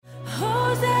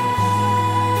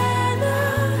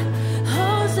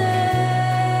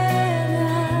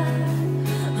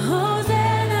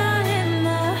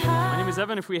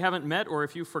if we haven't met or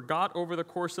if you forgot over the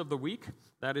course of the week.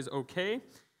 That is okay.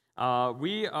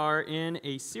 We are in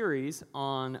a series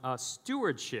on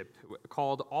stewardship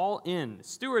called All In.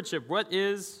 Stewardship. What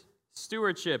is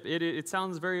stewardship? It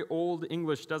sounds very old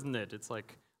English, doesn't it? It's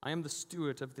like, I am the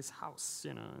steward of this house.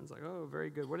 It's like, oh,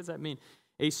 very good. What does that mean?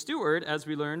 A steward, as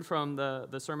we learned from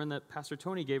the sermon that Pastor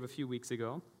Tony gave a few weeks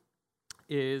ago,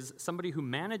 is somebody who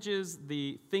manages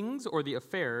the things or the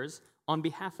affairs on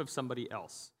behalf of somebody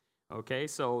else. Okay,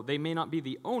 so they may not be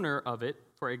the owner of it,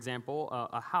 for example,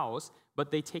 a house,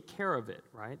 but they take care of it,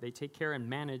 right? They take care and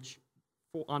manage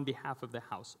on behalf of the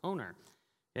house owner.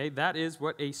 Okay, that is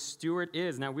what a steward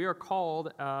is. Now, we are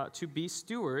called to be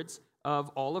stewards of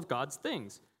all of God's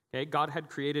things. Okay, God had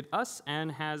created us and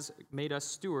has made us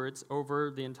stewards over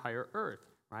the entire earth,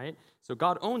 right? So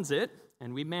God owns it,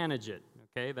 and we manage it.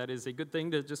 Okay, that is a good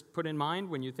thing to just put in mind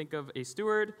when you think of a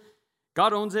steward.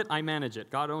 God owns it, I manage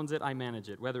it. God owns it, I manage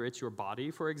it. Whether it's your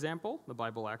body, for example, the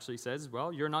Bible actually says,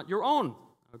 well, you're not your own,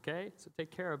 okay? So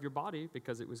take care of your body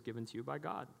because it was given to you by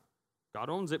God. God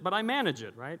owns it, but I manage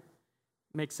it, right?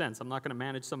 Makes sense. I'm not going to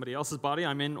manage somebody else's body.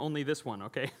 I'm in only this one,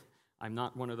 okay? I'm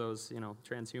not one of those,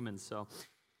 transhumans. So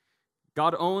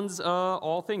God owns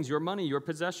all things, your money, your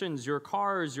possessions, your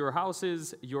cars, your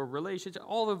houses, your relationships,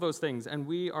 all of those things, and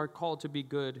we are called to be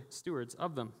good stewards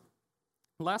of them.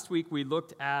 Last week, we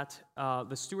looked at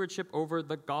the stewardship over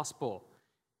the gospel.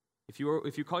 If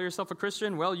you call yourself a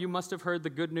Christian, well, you must have heard the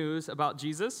good news about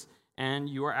Jesus, and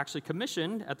you are actually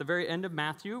commissioned. At the very end of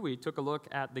Matthew, we took a look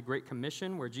at the Great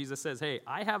Commission, where Jesus says, hey,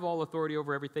 I have all authority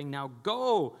over everything. Now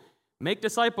go, make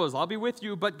disciples. I'll be with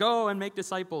you, but go and make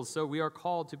disciples. So we are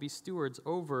called to be stewards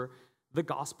over the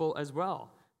gospel as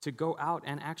well, to go out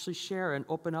and actually share and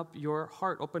open up your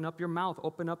heart, open up your mouth,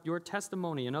 open up your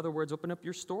testimony. In other words, open up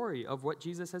your story of what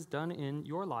Jesus has done in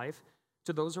your life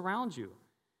to those around you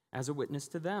as a witness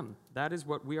to them. That is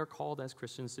what we are called as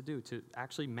Christians to do, to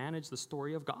actually manage the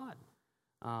story of God.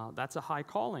 That's a high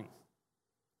calling.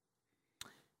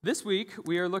 This week,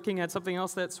 we are looking at something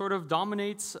else that sort of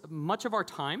dominates much of our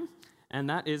time, and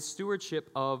that is stewardship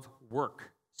of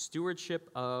work. Stewardship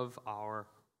of our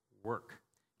work.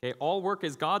 Okay, all work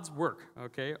is God's work,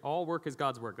 okay? All work is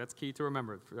God's work. That's key to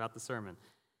remember throughout the sermon.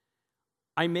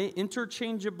 I may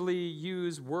interchangeably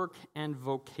use work and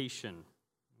vocation,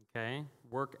 okay?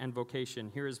 Work and vocation.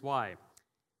 Here's why.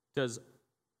 Does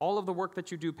all of the work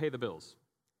that you do pay the bills?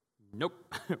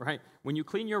 Nope, right? When you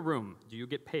clean your room, do you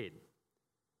get paid?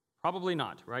 Probably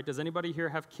not, right? Does anybody here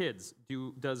have kids?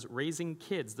 Does raising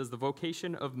kids, does the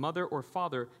vocation of mother or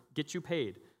father get you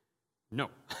paid? No,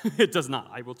 it does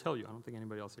not. I will tell you. I don't think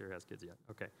anybody else here has kids yet.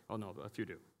 Okay. Oh, no, a few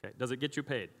do. Okay. Does it get you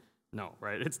paid? No,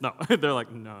 right? It's no. They're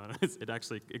like, no,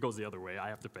 it goes the other way. I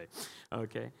have to pay.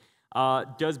 Okay.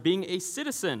 Does being a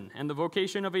citizen and the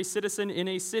vocation of a citizen in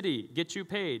a city get you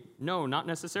paid? No, not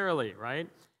necessarily, right?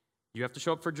 You have to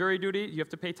show up for jury duty. You have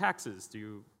to pay taxes. Do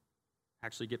you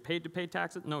actually get paid to pay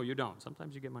taxes? No, you don't.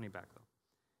 Sometimes you get money back, though.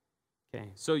 Okay,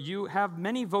 so you have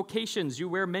many vocations, you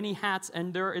wear many hats,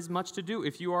 and there is much to do.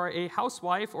 If you are a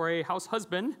housewife or a house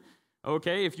husband,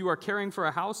 okay, if you are caring for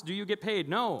a house, do you get paid?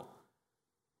 No.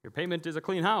 Your payment is a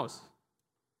clean house.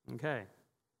 Okay,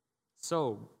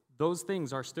 so those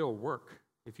things are still work.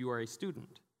 If you are a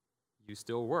student, you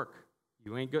still work.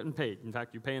 You ain't getting paid. In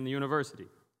fact, you pay in the university,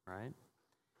 right?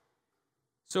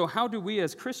 So how do we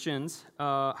as Christians,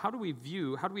 how do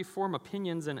we form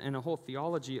opinions and a whole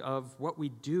theology of what we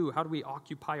do? How do we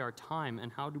occupy our time,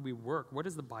 and how do we work? What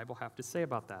does the Bible have to say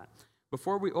about that?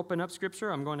 Before we open up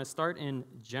Scripture, I'm going to start in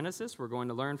Genesis. We're going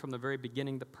to learn from the very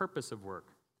beginning the purpose of work.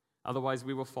 Otherwise,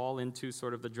 we will fall into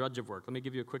sort of the drudge of work. Let me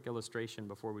give you a quick illustration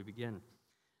before we begin.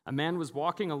 A man was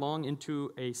walking along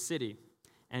into a city,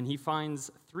 and he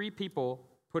finds 3 people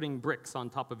putting bricks on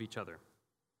top of each other.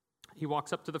 He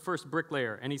walks up to the first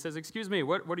bricklayer, and he says, excuse me,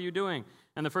 what are you doing?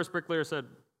 And the first bricklayer said,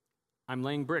 I'm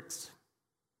laying bricks.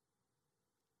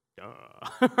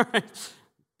 Right?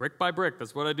 Brick by brick,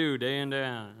 that's what I do day in, day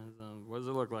out. What does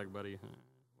it look like, buddy?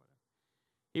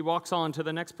 He walks on to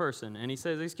the next person, and he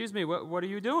says, excuse me, what are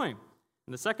you doing?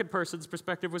 And the second person's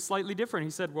perspective was slightly different.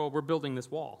 He said, well, we're building this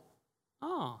wall.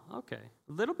 Oh, okay.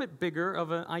 A little bit bigger of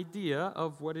an idea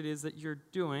of what it is that you're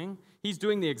doing. He's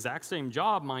doing the exact same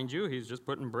job, mind you. He's just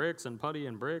putting bricks and putty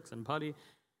and bricks and putty.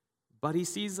 But he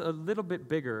sees a little bit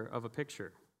bigger of a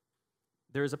picture.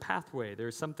 There's a pathway.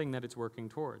 There's something that it's working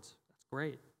towards. That's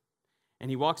great.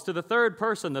 And he walks to the third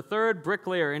person, the third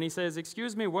bricklayer, and he says,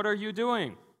 excuse me, what are you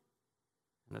doing?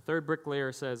 And the third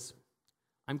bricklayer says,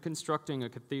 I'm constructing a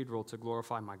cathedral to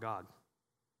glorify my God.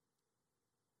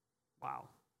 Wow.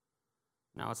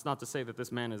 Now, it's not to say that this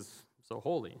man is so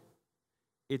holy.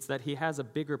 It's that he has a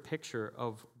bigger picture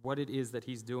of what it is that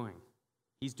he's doing.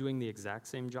 He's doing the exact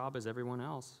same job as everyone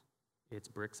else. It's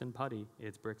bricks and putty.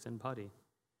 It's bricks and putty.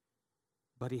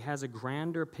 But he has a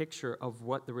grander picture of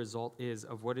what the result is,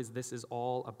 of what this is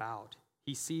all about.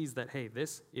 He sees that, hey,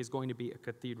 this is going to be a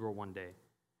cathedral one day.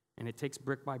 And it takes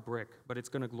brick by brick, but it's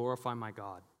going to glorify my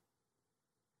God.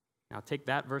 Now take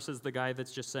that versus the guy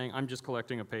that's just saying, I'm just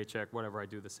collecting a paycheck, whatever, I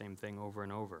do the same thing over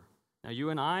and over. Now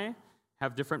you and I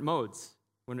have different modes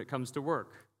when it comes to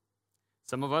work.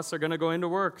 Some of us are going to go into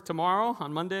work tomorrow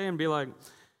on Monday and be like,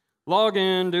 log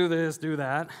in, do this, do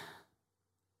that.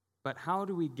 But how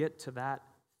do we get to that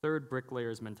third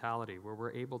bricklayer's mentality where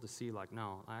we're able to see like,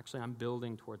 no, actually I'm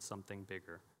building towards something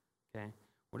bigger, okay?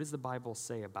 What does the Bible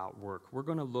say about work? We're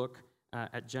going to look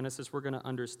at Genesis. We're going to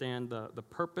understand the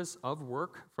purpose of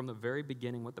work from the very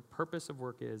beginning, what the purpose of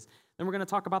work is. Then we're going to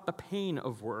talk about the pain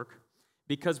of work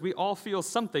because we all feel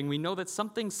something. We know that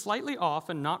something's slightly off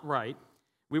and not right.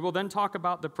 We will then talk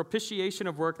about the propitiation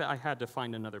of work. That I had to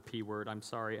find another P word, I'm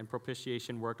sorry, and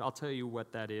propitiation work. I'll tell you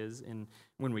what that is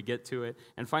when we get to it.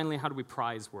 And finally, how do we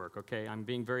prize work, okay? I'm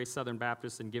being very Southern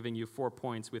Baptist and giving you 4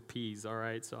 points with P's, all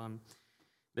right? So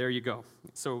there you go.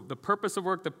 So the purpose of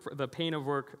work, the pain of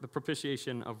work, the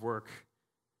propitiation of work,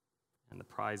 and the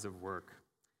prize of work.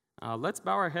 Let's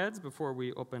bow our heads before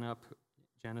we open up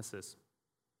Genesis.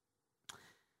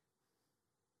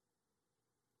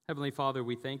 Heavenly Father,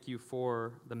 we thank you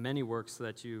for the many works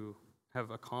that you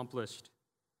have accomplished.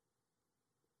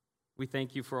 We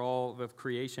thank you for all of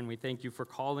creation. We thank you for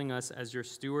calling us as your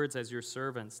stewards, as your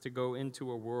servants, to go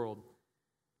into a world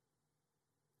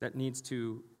that needs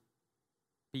to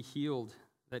be healed,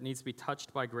 that needs to be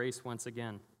touched by grace once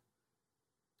again.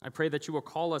 I pray that you will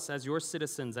call us as your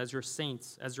citizens, as your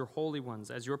saints, as your holy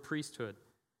ones, as your priesthood,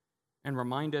 and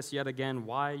remind us yet again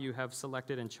why you have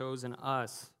selected and chosen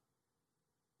us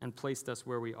and placed us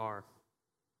where we are.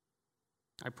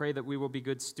 I pray that we will be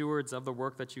good stewards of the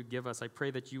work that you give us. I pray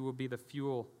that you will be the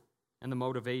fuel and the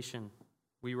motivation.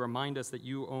 We remind us that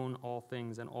you own all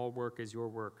things and all work is your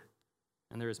work,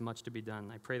 and there is much to be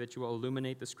done. I pray that you will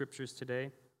illuminate the scriptures today,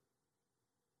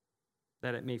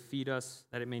 that it may feed us,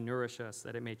 that it may nourish us,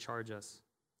 that it may charge us.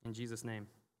 In Jesus' name,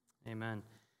 amen.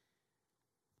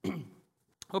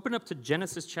 Open up to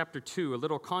Genesis chapter 2, a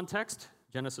little context,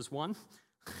 Genesis 1.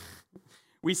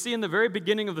 We see in the very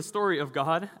beginning of the story of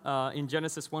God, in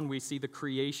Genesis 1, we see the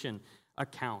creation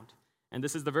account. And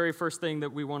this is the very first thing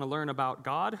that we want to learn about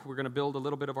God. We're going to build a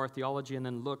little bit of our theology and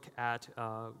then look at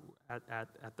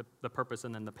the purpose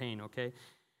and then the pain, okay?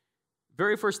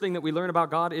 Very first thing that we learn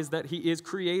about God is that he is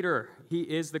creator. He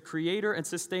is the creator and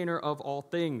sustainer of all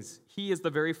things. He is the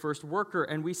very first worker,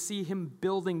 and we see him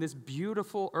building this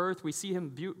beautiful earth. We see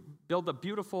him build a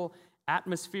beautiful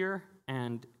atmosphere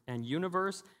and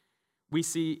universe. We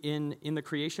see in the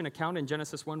creation account in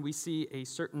Genesis 1, we see a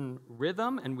certain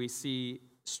rhythm and we see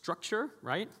structure,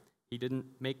 right? He didn't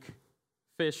make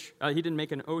fish. He didn't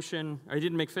make an ocean, or he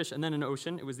didn't make fish and then an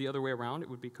ocean. It was the other way around. It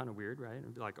would be kind of weird, right? It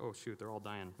would be like, oh, shoot, they're all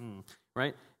dying,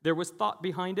 right? There was thought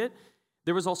behind it.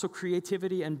 There was also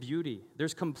creativity and beauty.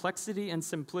 There's complexity and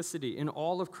simplicity in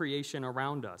all of creation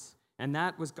around us, and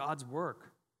that was God's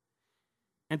work.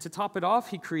 And to top it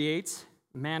off, he creates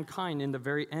mankind. In the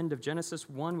very end of Genesis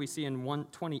 1, we see in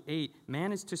 1:28,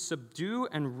 man is to subdue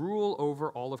and rule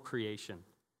over all of creation.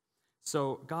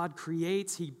 So God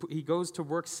creates, he goes to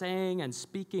work saying and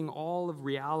speaking all of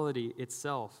reality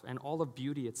itself and all of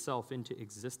beauty itself into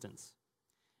existence.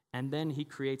 And then he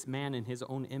creates man in his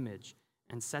own image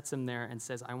and sets him there and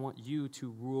says, I want you to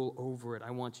rule over it.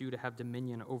 I want you to have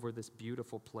dominion over this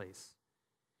beautiful place.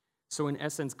 So in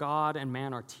essence, God and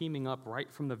man are teaming up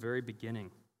right from the very beginning.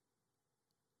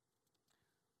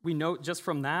 We note just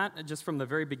from the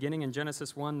very beginning in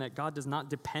Genesis 1, that God does not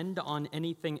depend on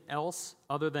anything else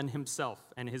other than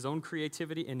himself and his own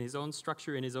creativity and his own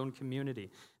structure in his own community.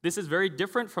 This is very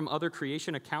different from other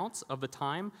creation accounts of the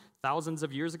time, thousands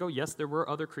of years ago. Yes, there were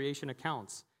other creation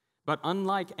accounts, but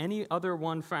unlike any other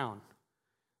one found,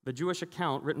 the Jewish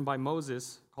account written by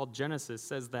Moses called Genesis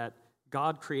says that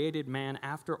God created man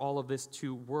after all of this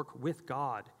to work with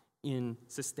God in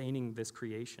sustaining this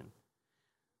creation.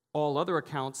 All other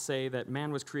accounts say that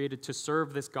man was created to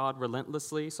serve this God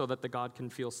relentlessly so that the God can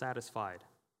feel satisfied.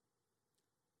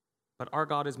 But our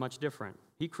God is much different.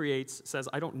 He says,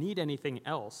 I don't need anything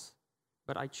else,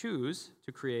 but I choose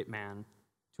to create man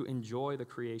to enjoy the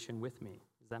creation with me.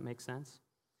 Does that make sense?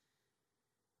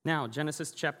 Now,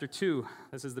 Genesis chapter 2,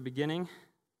 this is the beginning.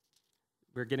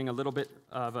 we're getting a little bit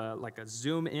of like a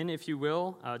zoom in, if you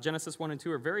will. Genesis 1 and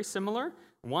 2 are very similar.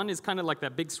 1 is kind of like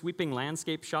that big sweeping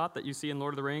landscape shot that you see in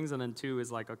Lord of the Rings, and then 2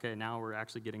 is like, okay, now we're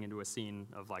actually getting into a scene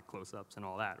of like close-ups and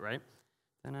all that, right?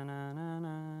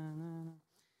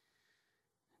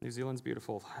 New Zealand's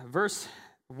beautiful. Verse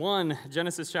 1,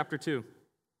 Genesis chapter 2.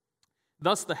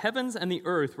 Thus the heavens and the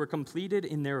earth were completed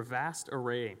in their vast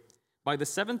array. By the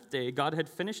seventh day, God had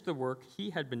finished the work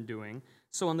he had been doing.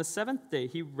 So on the seventh day,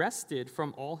 he rested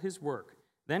from all his work.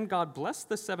 Then God blessed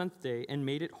the seventh day and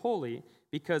made it holy,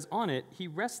 because on it he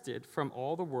rested from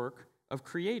all the work of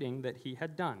creating that he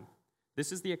had done.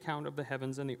 This is the account of the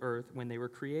heavens and the earth when they were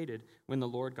created, when the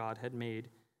Lord God had made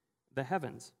the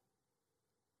heavens.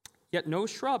 Yet no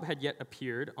shrub had yet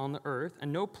appeared on the earth,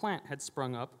 and no plant had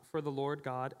sprung up, for the Lord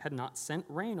God had not sent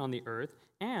rain on the earth,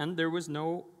 and there was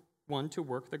no one to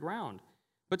work the ground.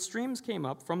 But streams came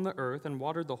up from the earth and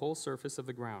watered the whole surface of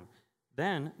the ground.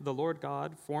 Then the Lord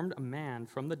God formed a man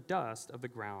from the dust of the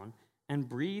ground and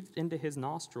breathed into his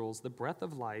nostrils the breath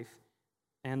of life,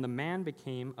 and the man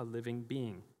became a living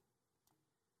being.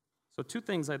 So 2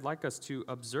 things I'd like us to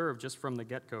observe just from the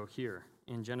get-go here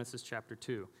in Genesis chapter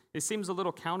 2. It seems a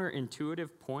little counterintuitive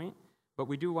point, but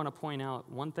we do want to point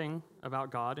out one thing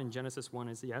about God in Genesis 1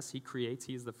 is, yes, he creates,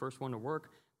 he's the first one to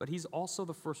work, but he's also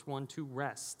the first one to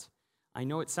rest. I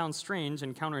know it sounds strange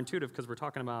and counterintuitive because we're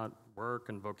talking about work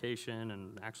and vocation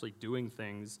and actually doing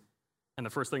things, and the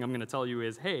first thing I'm going to tell you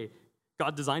is, hey,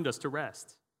 God designed us to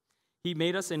rest. He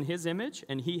made us in his image,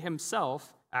 and he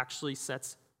himself actually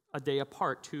sets a day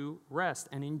apart to rest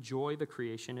and enjoy the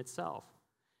creation itself.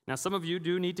 Now, some of you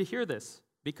do need to hear this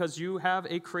because you have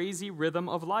a crazy rhythm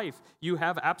of life. You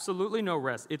have absolutely no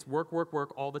rest. It's work, work,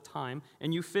 work all the time,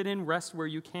 and you fit in rest where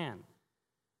you can.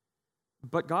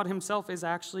 But God himself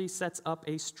actually sets up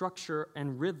a structure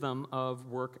and rhythm of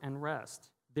work and rest.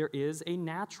 There is a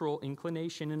natural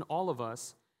inclination in all of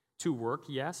us to work,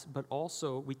 yes, but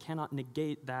also we cannot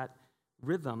negate that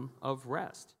rhythm of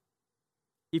rest.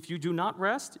 If you do not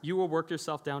rest, you will work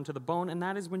yourself down to the bone, and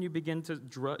that is when you begin to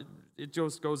it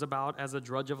just goes about as a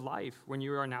drudge of life, when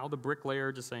you are now the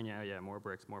bricklayer just saying, yeah, more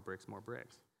bricks, more bricks, more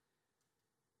bricks.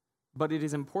 But it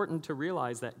is important to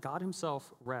realize that God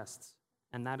himself rests,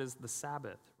 and that is the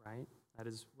Sabbath, right? That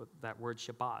is what that word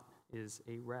Shabbat is,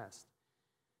 a rest.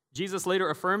 Jesus later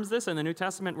affirms this in the New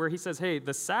Testament where he says, hey,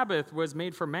 the Sabbath was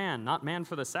made for man, not man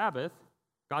for the Sabbath.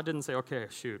 God didn't say, okay,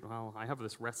 shoot, well, I have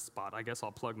this rest spot. I guess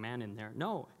I'll plug man in there.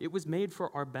 No, it was made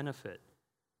for our benefit.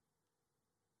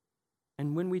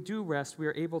 And when we do rest, we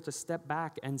are able to step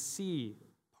back and see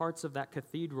parts of that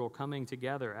cathedral coming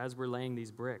together as we're laying these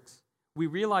bricks. We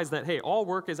realize that, hey, all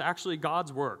work is actually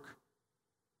God's work.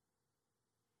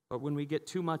 But when we get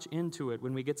too much into it,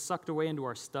 when we get sucked away into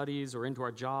our studies or into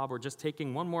our job or just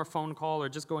taking one more phone call or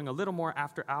just going a little more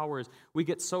after hours, we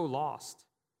get so lost.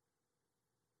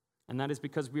 And that is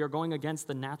because we are going against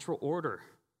the natural order.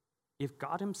 If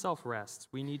God himself rests,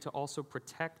 we need to also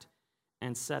protect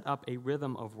and set up a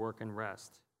rhythm of work and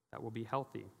rest that will be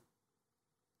healthy.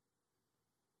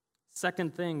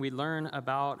 Second thing we learn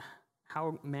about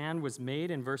how man was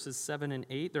made in verses 7 and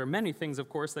 8. There are many things, of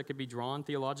course, that could be drawn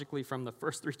theologically from the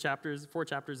first 4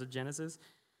 chapters of Genesis.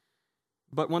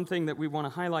 But one thing that we want to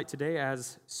highlight today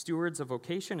as stewards of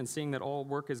vocation and seeing that all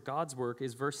work is God's work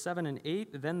is verse 7 and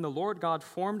 8. Then the Lord God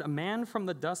formed a man from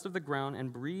the dust of the ground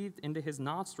and breathed into his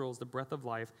nostrils the breath of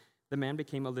life. The man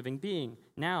became a living being.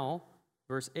 Now,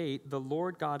 verse 8, the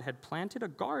Lord God had planted a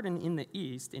garden in the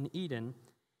east, in Eden,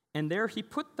 and there he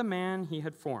put the man he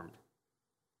had formed.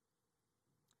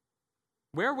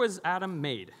 Where was Adam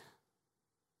made?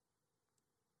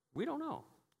 We don't know.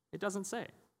 It doesn't say.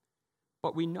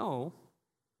 But we know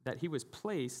that he was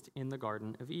placed in the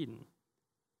Garden of Eden.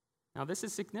 Now, this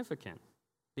is significant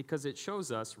because it shows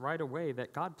us right away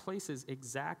that God places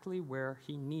exactly where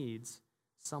he needs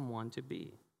someone to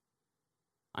be.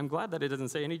 I'm glad that it doesn't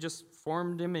say, and he just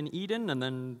formed him in Eden, and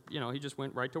then, he just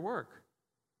went right to work.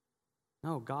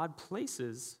 No, God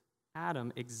places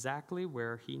Adam exactly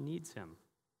where he needs him.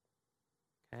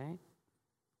 Okay?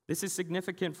 This is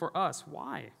significant for us.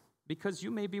 Why? Because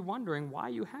you may be wondering why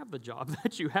you have the job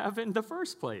that you have in the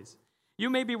first place. You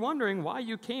may be wondering why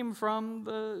you came from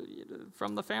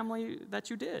the family that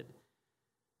you did.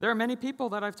 There are many people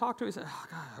that I've talked to who say, oh,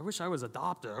 God, I wish I was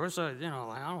adopted. I wish I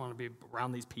don't want to be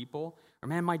around these people. Or,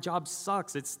 man, my job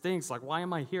sucks. It stinks. Like, why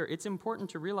am I here? It's important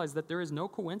to realize that there is no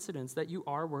coincidence that you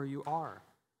are where you are.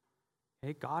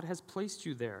 Okay? God has placed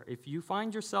you there. If you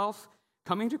find yourself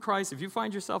coming to Christ, if you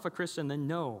find yourself a Christian, then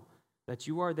know that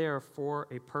you are there for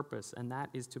a purpose, and that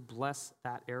is to bless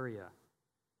that area.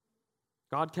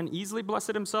 God can easily bless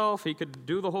it himself. He could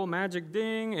do the whole magic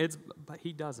ding, but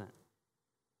he doesn't.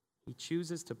 He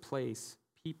chooses to place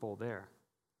people there.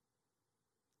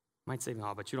 Might say,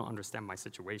 oh, but you don't understand my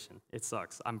situation. It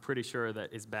sucks. I'm pretty sure that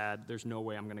it's bad. There's no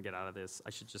way I'm going to get out of this.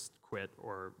 I should just quit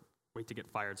or wait to get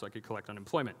fired so I could collect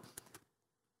unemployment.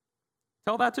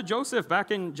 Tell that to Joseph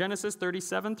back in Genesis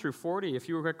 37 through 40, if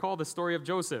you recall the story of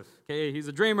Joseph. Okay, he's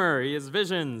a dreamer. He has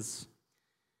visions.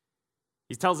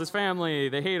 He tells his family,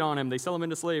 they hate on him. They sell him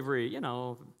into slavery. You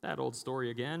know, that old story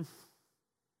again.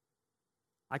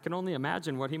 I can only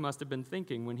imagine what he must have been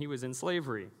thinking when he was in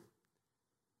slavery.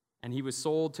 And he was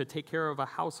sold to take care of a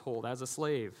household as a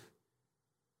slave.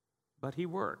 But he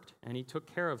worked, and he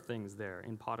took care of things there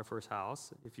in Potiphar's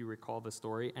house, if you recall the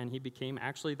story, and he became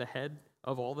actually the head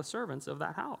of all the servants of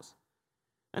that house.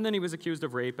 And then he was accused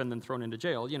of rape and then thrown into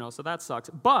jail, you know, so that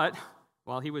sucks. But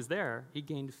while he was there, he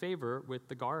gained favor with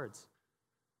the guards.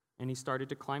 And he started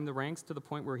to climb the ranks to the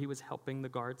point where he was helping the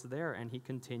guards there, and he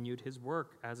continued his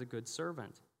work as a good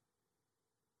servant.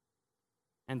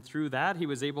 And through that, he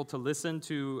was able to listen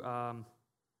to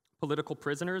political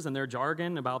prisoners and their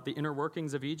jargon about the inner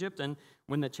workings of Egypt. And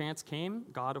when the chance came,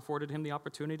 God afforded him the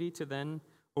opportunity to then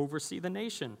oversee the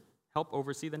nation, help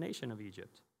oversee the nation of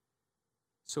Egypt.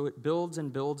 So it builds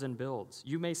and builds and builds.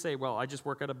 You may say, well, I just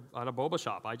work at a boba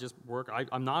shop. I just work,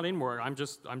 I'm not in work. I'm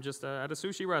just at a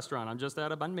sushi restaurant. I'm just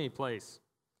at a banh mi place.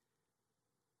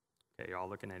 Okay, you're all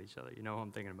looking at each other. You know who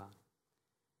I'm thinking about.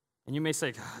 And you may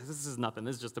say, this is nothing.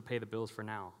 This is just to pay the bills for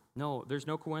now. No, there's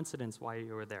no coincidence why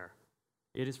you are there.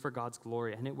 It is for God's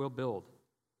glory, and it will build,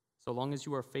 so long as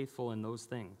you are faithful in those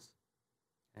things.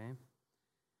 Okay?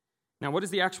 Now, what is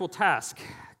the actual task?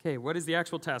 Okay, what is the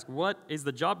actual task? What is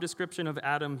the job description of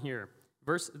Adam here?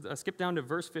 Skip down to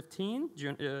verse 15,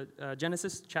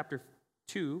 Genesis chapter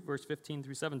 2, verse 15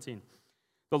 through 17.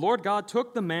 The Lord God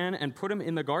took the man and put him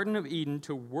in the Garden of Eden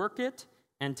to work it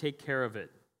and take care of it.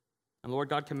 And the Lord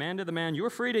God commanded the man, you are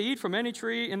free to eat from any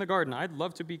tree in the garden. I'd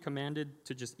love to be commanded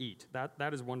to just eat.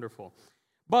 That is wonderful.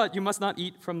 But you must not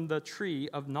eat from the tree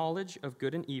of knowledge of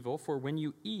good and evil, for when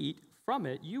you eat from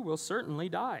it, you will certainly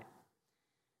die.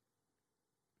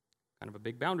 Kind of a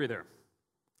big boundary there.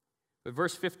 But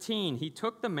verse 15, he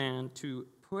took the man to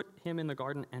put him in the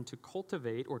garden and to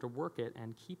cultivate or to work it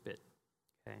and keep it.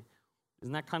 Okay,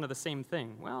 isn't that kind of the same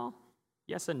thing? Well,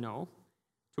 yes and no.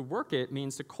 To work it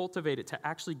means to cultivate it, to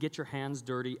actually get your hands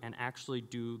dirty and actually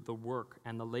do the work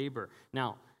and the labor.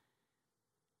 Now,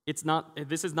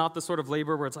 this is not the sort of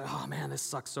labor where it's like, oh man, this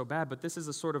sucks so bad, but this is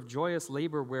a sort of joyous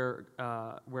labor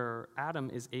where Adam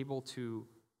is able to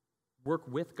work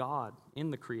with God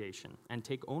in the creation and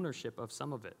take ownership of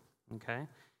some of it, okay?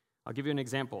 I'll give you an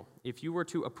example. If you were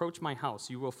to approach my house,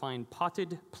 you will find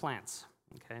potted plants,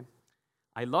 okay?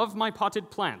 I love my potted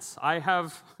plants. I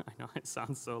know it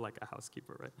sounds so like a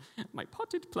housekeeper, right? My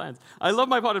potted plants. I love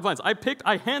my potted plants.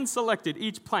 I hand-selected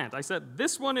each plant. I said,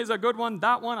 this one is a good one,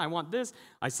 that one, I want this.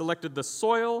 I selected the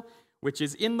soil, which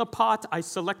is in the pot. I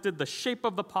selected the shape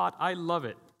of the pot. I love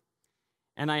it.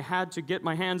 And I had to get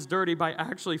my hands dirty by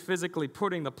actually physically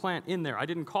putting the plant in there. I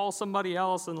didn't call somebody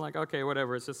else and like, okay,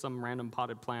 whatever, it's just some random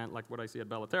potted plant like what I see at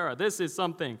Bellaterra. This is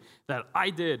something that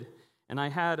I did, and I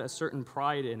had a certain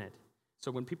pride in it. So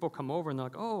when people come over and they're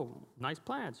like, oh, nice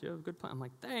plants, you have a good plant. I'm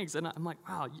like, thanks. And I'm like,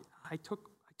 wow, I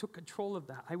took control of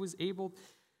that. I was able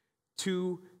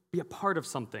to be a part of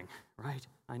something, right?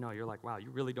 I know, you're like, wow,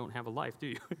 you really don't have a life, do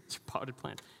you? It's your potted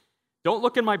plant. Don't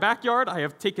look in my backyard. I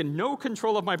have taken no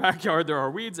control of my backyard. There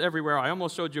are weeds everywhere. I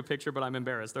almost showed you a picture, but I'm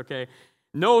embarrassed, okay?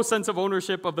 No sense of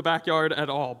ownership of the backyard at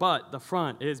all, but the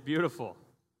front is beautiful,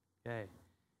 okay?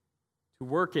 To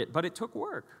work it, but it took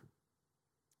work.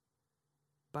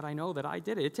 But I know that I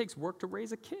did it. It takes work to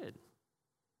raise a kid.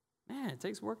 Man, it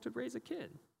takes work to raise a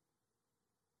kid.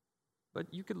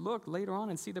 But you could look later on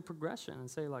and see the progression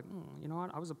and say like, you know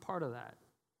what, I was a part of that.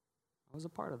 I was a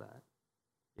part of that.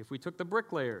 If we took the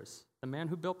bricklayers, the man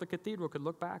who built the cathedral could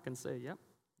look back and say, yep,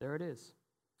 there it is.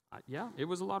 Yeah, it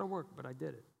was a lot of work, but I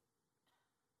did it.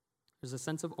 There's a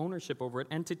sense of ownership over it,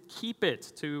 and to keep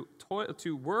it, to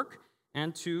work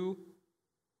and to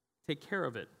take care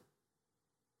of it.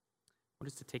 What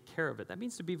is to take care of it? That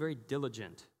means to be very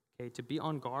diligent, okay, to be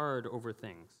on guard over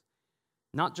things.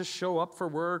 Not just show up for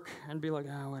work and be like,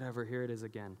 whatever, here it is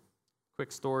again.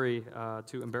 Quick story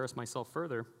to embarrass myself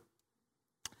further.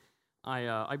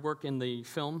 I work in the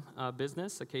film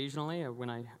business occasionally when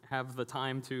I have the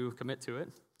time to commit to it.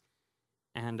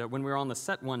 And when we were on the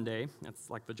set one day,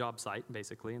 that's like the job site,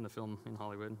 basically, in the film in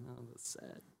Hollywood, the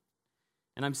set.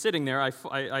 And I'm sitting there,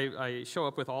 I show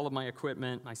up with all of my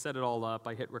equipment, I set it all up,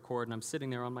 I hit record, and I'm sitting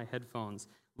there on my headphones,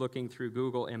 looking through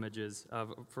Google images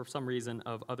for some reason,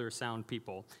 of other sound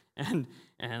people. And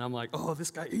I'm like, oh,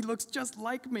 this guy, he looks just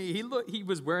like me. He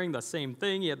was wearing the same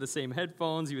thing. He had the same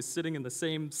headphones. He was sitting in the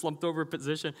same slumped over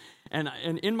position. And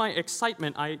in my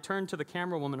excitement, I turned to the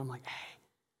camera woman. I'm like, hey,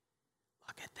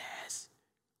 look at this.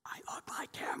 I look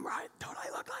like him, right? Don't I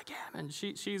look like him? And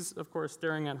she's, of course,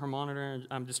 staring at her monitor, and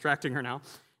I'm distracting her now.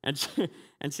 And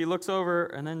she looks over,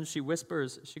 and then she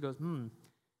whispers, she goes,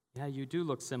 yeah, you do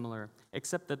look similar,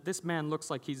 except that this man looks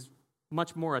like he's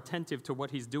much more attentive to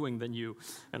what he's doing than you.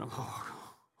 And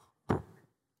I'm,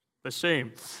 the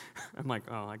shame. I'm like,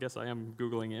 oh, I guess I am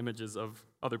Googling images of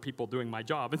other people doing my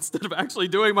job instead of actually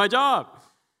doing my job.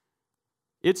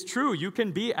 It's true, you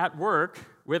can be at work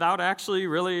without actually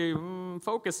really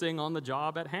focusing on the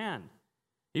job at hand.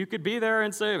 You could be there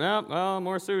and say, well,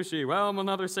 more sushi, well,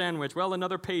 another sandwich, well,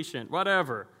 another patient,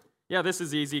 whatever. Yeah, this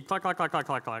is easy, clack, clack, clack, clack,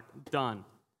 clack, clack, done.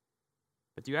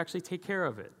 But do you actually take care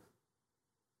of it?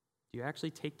 Do you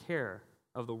actually take care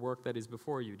of the work that is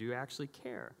before you? Do you actually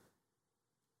care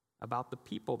about the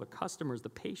people, the customers, the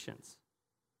patients?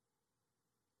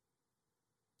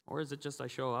 Or is it just I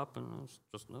show up and it's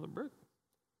just another brick?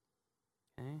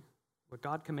 Okay? What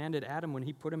God commanded Adam when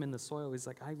he put him in the soil, he's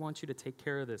like, I want you to take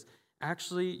care of this.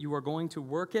 Actually, you are going to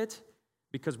work it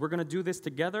because we're going to do this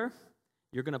together.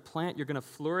 You're going to plant, you're going to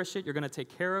flourish it, you're going to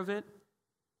take care of it,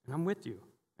 and I'm with you.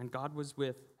 And God was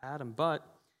with Adam. But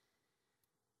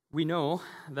we know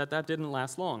that didn't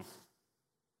last long.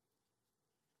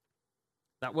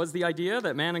 That was the idea,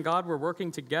 that man and God were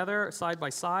working together side by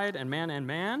side, and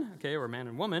man, okay, or man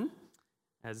and woman,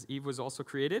 as Eve was also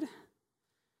created.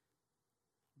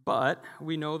 But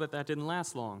we know that didn't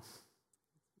last long.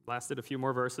 Lasted a few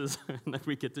more verses, and then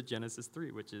we get to Genesis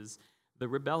 3, which is the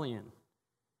rebellion.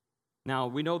 Now,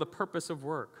 we know the purpose of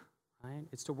work, right?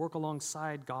 It's to work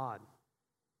alongside God.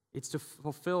 It's to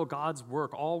fulfill God's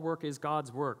work. All work is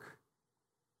God's work.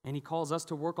 And he calls us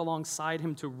to work alongside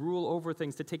him, to rule over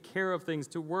things, to take care of things,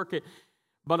 to work it.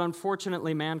 But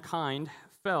unfortunately, mankind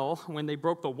fell when they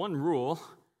broke the one rule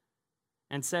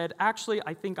and said, actually,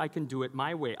 I think I can do it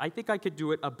my way. I think I could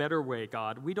do it a better way,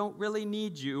 God. We don't really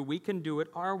need you. We can do it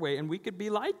our way, and we could be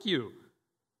like you.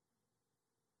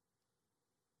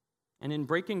 And in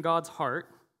breaking God's heart,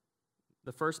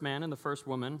 the first man and the first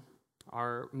woman,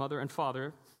 our mother and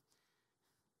father,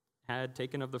 had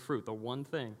taken of the fruit, the one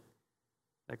thing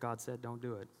that God said, don't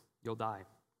do it. You'll die.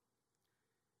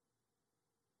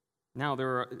 Now,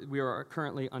 we are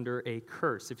currently under a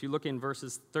curse. If you look in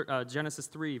Genesis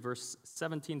 3, verse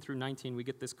 17 through 19, we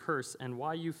get this curse and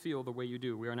why you feel the way you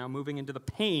do. We are now moving into the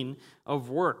pain of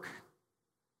work.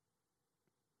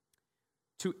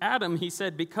 To Adam, he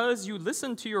said, because you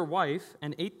listened to your wife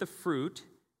and ate the fruit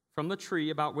from the tree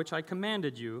about which I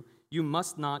commanded you, you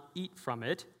must not eat from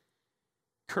it.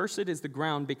 Cursed is the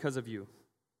ground because of you.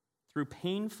 Through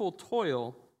painful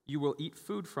toil, you will eat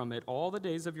food from it all the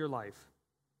days of your life.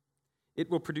 It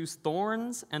will produce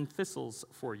thorns and thistles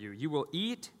for you. You will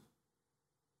eat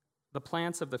the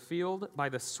plants of the field. By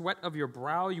the sweat of your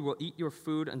brow, you will eat your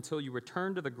food until you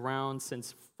return to the ground,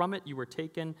 since from it you were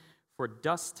taken. For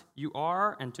dust you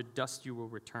are, and to dust you will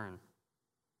return.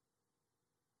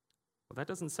 Well, that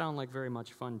doesn't sound like very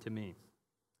much fun to me.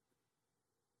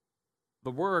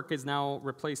 The work is now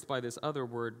replaced by this other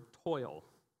word, toil.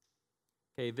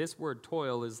 Okay, this word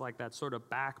toil is like that sort of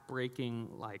back-breaking,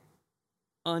 like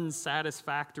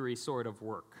unsatisfactory sort of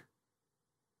work.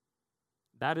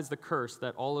 That is the curse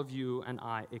that all of you and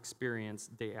I experience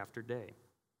day after day.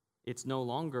 It's no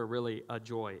longer really a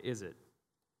joy, is it?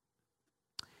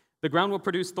 The ground will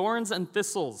produce thorns and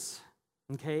thistles.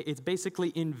 Okay, it's basically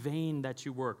in vain that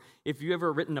you work. If you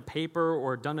ever written a paper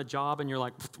or done a job and you're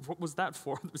like, what was that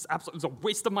for? It was a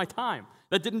waste of my time.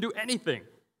 That didn't do anything.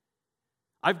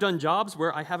 I've done jobs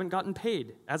where I haven't gotten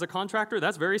paid. As a contractor,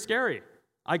 that's very scary.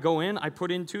 I go in, I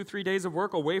put in 2-3 days of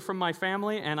work away from my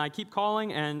family, and I keep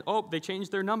calling, and they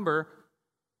changed their number.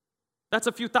 That's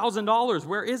a few $1,000s.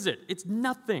 Where is it? It's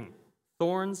nothing.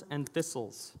 Thorns and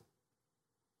thistles.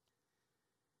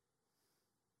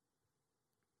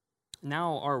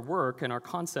 Now our work and our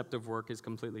concept of work is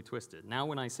completely twisted. Now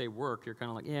when I say work, you're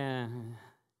kind of like, yeah,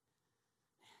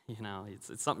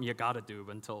 it's something you got to do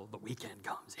until the weekend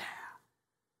comes, yeah.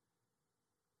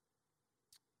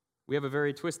 We have a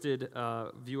very twisted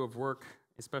view of work,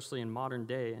 especially in modern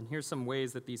day, and here's some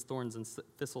ways that these thorns and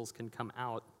thistles can come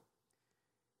out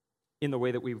in the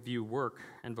way that we view work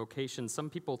and vocation. Some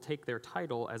people take their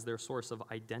title as their source of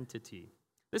identity.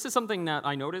 This is something that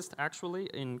I noticed, actually,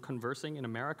 in conversing in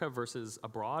America versus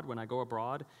abroad. When I go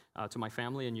abroad to my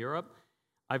family in Europe,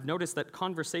 I've noticed that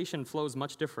conversation flows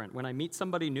much different. When I meet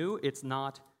somebody new, it's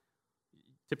not,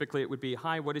 Typically, it would be,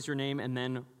 hi, what is your name? And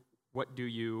then, what do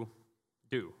you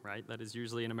do, right? That is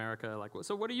usually in America, like,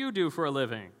 so what do you do for a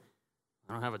living?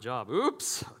 I don't have a job.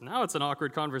 Oops, now it's an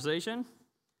awkward conversation.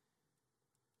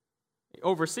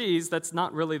 Overseas, that's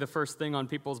not really the first thing on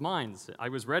people's minds. I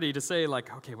was ready to say,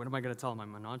 like, okay, what am I going to tell them?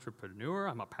 I'm an entrepreneur,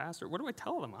 I'm a pastor. What do I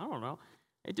tell them? I don't know.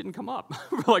 It didn't come up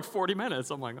for like 40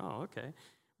 minutes. I'm like, oh, okay.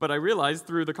 But I realized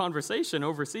through the conversation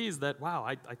overseas that, wow,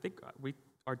 I think we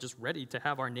are just ready to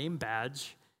have our name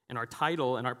badge and our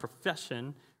title and our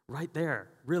profession right there,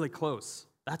 really close.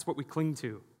 That's what we cling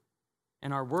to.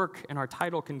 And our work and our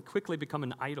title can quickly become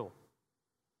an idol.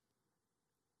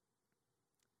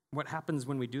 What happens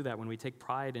when we do that, when we take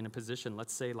pride in a position,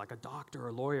 let's say like a doctor or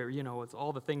a lawyer, it's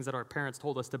all the things that our parents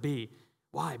told us to be.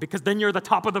 Why? Because then you're the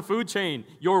top of the food chain.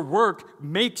 Your work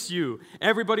makes you.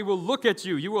 Everybody will look at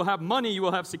you. You will have money. You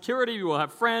will have security. You will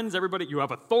have friends. You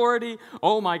have authority.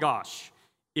 Oh my gosh.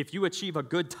 If you achieve a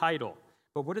good title.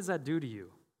 But what does that do to you?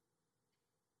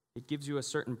 It gives you a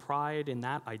certain pride in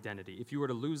that identity. If you were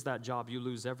to lose that job, you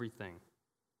lose everything.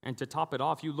 And to top it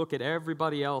off, you look at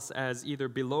everybody else as either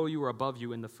below you or above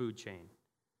you in the food chain.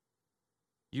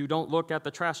 You don't look at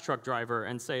the trash truck driver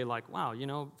and say like, wow,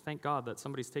 thank God that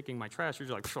somebody's taking my trash. You're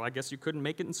like, I guess you couldn't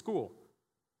make it in school.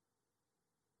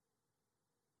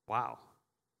 Wow.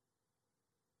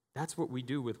 That's what we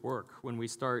do with work when we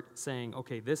start saying,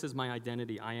 okay, this is my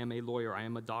identity. I am a lawyer. I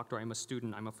am a doctor. I'm a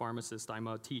student. I'm a pharmacist. I'm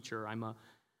a teacher.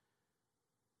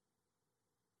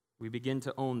 We begin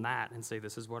to own that and say,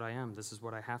 this is what I am. This is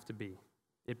what I have to be.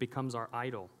 It becomes our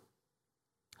idol.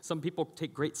 Some people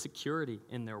take great security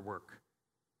in their work.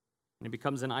 And it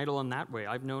becomes an idol in that way.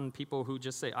 I've known people who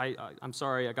just say, I'm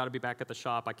sorry, I got to be back at the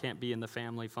shop. I can't be in the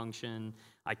family function.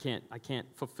 I can't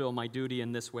fulfill my duty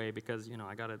in this way because,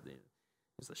 I got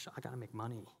to make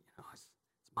money. It's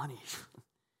money.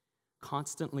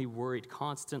 Constantly worried,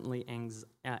 constantly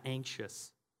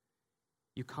anxious.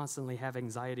 You constantly have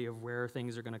anxiety of where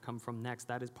things are going to come from next.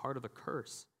 That is part of the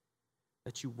curse,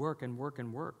 that you work and work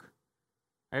and work.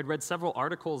 I had read several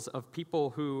articles of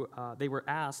people who they were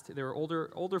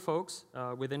older folks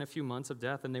within a few months of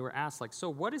death, and they were asked, like, so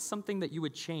what is something that you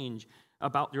would change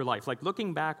about your life? Like,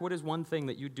 looking back, what is one thing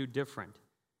that you'd do different?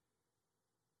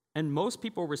 And most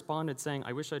people responded saying,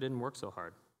 I wish I didn't work so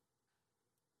hard.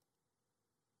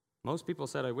 Most people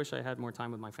said, I wish I had more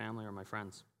time with my family or my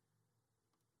friends.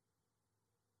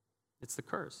 It's the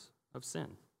curse of sin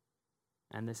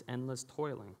and this endless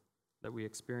toiling that we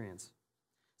experience.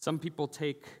 Some people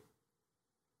take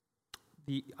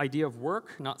the idea of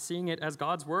work, not seeing it as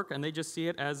God's work, and they just see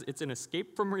it as it's an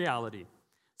escape from reality.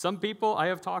 Some people I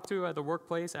have talked to at the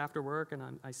workplace after work,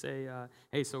 and I say,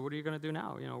 hey, so what are you going to do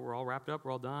now? We're all wrapped up, we're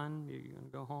all done. You going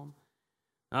to go home?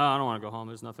 Oh, I don't want to go home.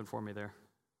 There's nothing for me there.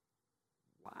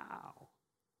 Wow.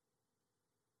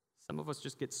 Some of us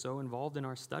just get so involved in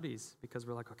our studies because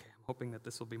we're like, okay, I'm hoping that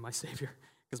this will be my savior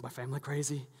because my family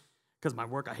crazy, because my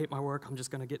work, I hate my work. I'm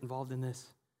just going to get involved in this.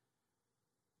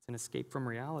 It's an escape from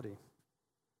reality.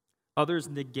 Others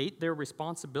negate their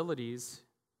responsibilities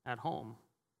at home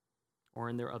or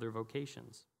in their other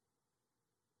vocations.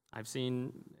 I've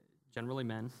seen, generally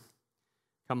men,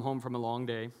 come home from a long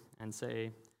day and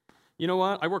say, you know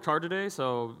what, I worked hard today,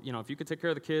 so, if you could take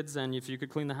care of the kids and if you could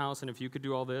clean the house and if you could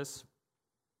do all this,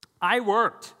 I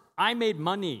worked. I made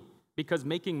money because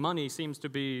making money seems to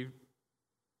be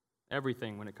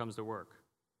everything when it comes to work.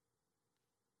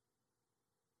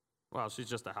 Well, she's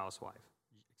just a housewife.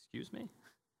 Excuse me?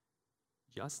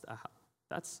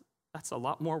 That's a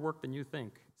lot more work than you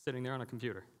think, sitting there on a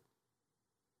computer.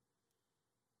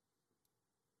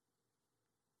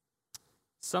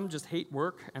 Some just hate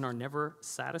work and are never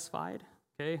satisfied.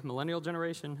 Okay, millennial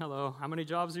generation, hello. How many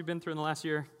jobs have you been through in the last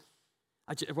year?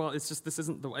 It's just, this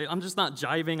isn't the way. I'm just not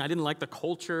jiving. I didn't like the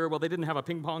culture. Well, they didn't have a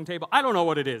ping pong table. I don't know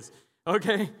what it is,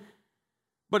 okay?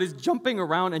 But it's jumping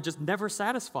around and just never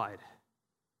satisfied.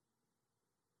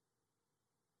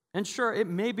 And sure, it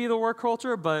may be the work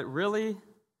culture, but really,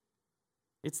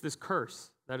 it's this curse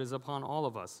that is upon all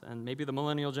of us. And maybe the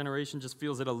millennial generation just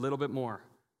feels it a little bit more,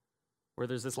 where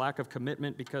there's this lack of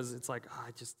commitment because it's like,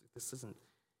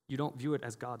 you don't view it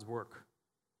as God's work.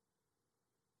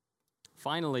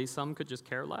 Finally, some could just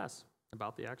care less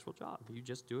about the actual job. You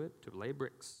just do it to lay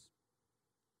bricks.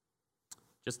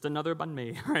 Just another banh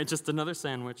mi, right? Just another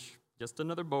sandwich, just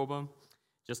another boba,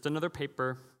 just another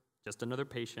paper, just another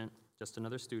patient, just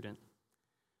another student.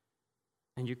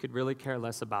 And you could really care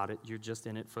less about it. You're just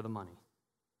in it for the money.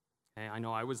 Okay, I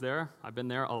know I was there. I've been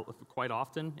there quite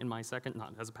often in my second,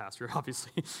 not as a pastor,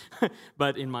 obviously,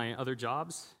 but in my other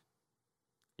jobs.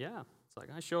 Yeah, it's like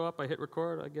I show up, I hit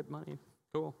record, I get money.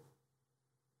 Cool.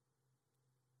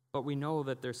 But we know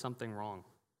that there's something wrong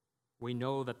we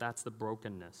know that that's the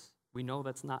brokenness. We know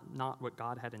that's not what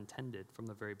God had intended from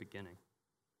the very beginning.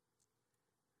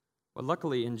 But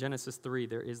luckily, in Genesis 3,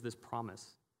 there is this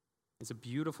promise. It's a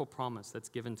beautiful promise that's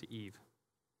given to Eve.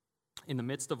 In the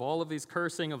midst of all of these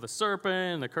cursing of the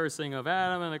serpent, the cursing of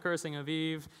Adam, and the cursing of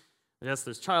Eve, yes,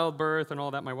 there's childbirth and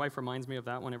all that. My wife reminds me of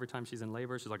that one every time she's in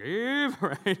labor. She's like, Eve,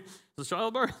 right? There's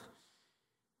childbirth.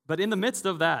 But in the midst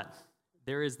of that,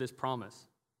 there is this promise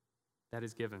that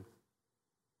is given.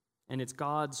 And it's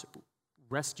God's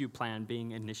rescue plan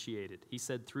being initiated. He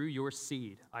said, through your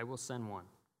seed, I will send one.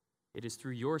 It is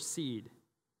through your seed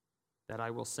that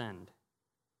I will send.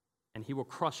 And he will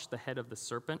crush the head of the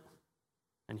serpent,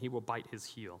 and he will bite his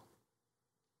heel.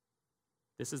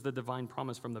 This is the divine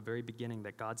promise from the very beginning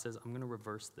that God says, I'm going to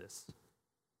reverse this.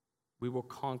 We will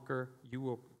conquer,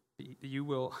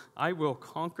 I will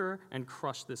conquer and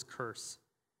crush this curse.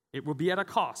 It will be at a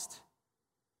cost,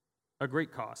 a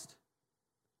great cost,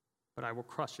 but I will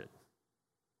crush it.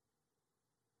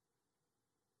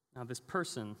 Now, this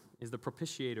person is the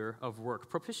propitiator of work.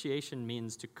 Propitiation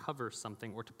means to cover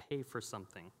something or to pay for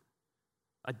something,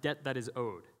 a debt that is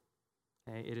owed.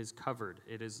 Okay? It is covered.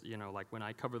 It is, like when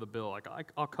I cover the bill, like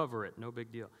I'll cover it, no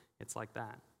big deal. It's like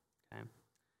that. Okay?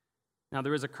 Now,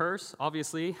 there is a curse,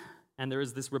 obviously, and there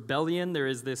is this rebellion, there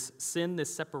is this sin,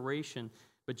 this separation,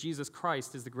 but Jesus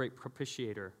Christ is the great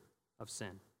propitiator of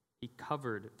sin. He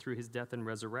covered through his death and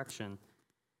resurrection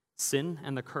sin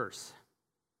and the curse.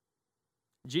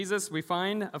 Jesus, we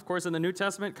find, of course, in the New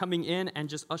Testament, coming in and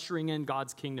just ushering in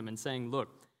God's kingdom and saying, look,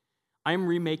 I'm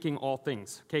remaking all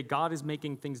things. Okay, God is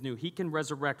making things new. He can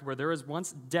resurrect where there is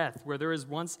once death, where there is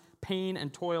once pain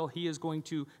and toil. He is going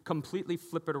to completely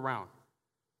flip it around.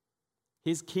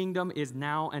 His kingdom is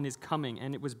now and is coming,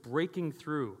 and it was breaking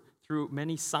through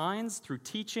many signs, through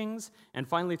teachings, and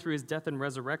finally through his death and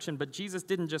resurrection. But Jesus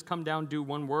didn't just come down, do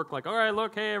one work, like, all right,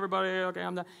 look, hey, everybody, okay,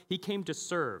 I'm done. He came to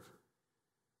serve.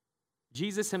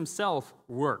 Jesus himself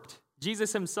worked.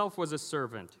 Jesus himself was a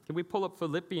servant. Can we pull up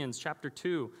Philippians chapter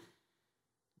 2?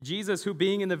 Jesus, who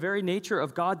being in the very nature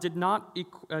of God, did not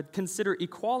consider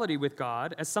equality with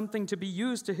God as something to be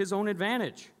used to his own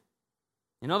advantage.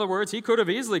 In other words, he could have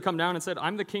easily come down and said,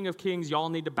 I'm the King of Kings, y'all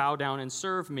need to bow down and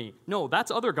serve me. No,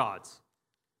 that's other gods.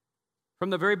 From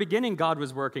the very beginning, God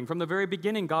was working. From the very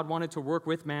beginning, God wanted to work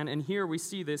with man. And here we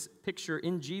see this picture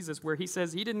in Jesus where he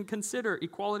says he didn't consider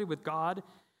equality with God,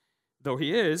 though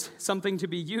he is, something to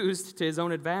be used to his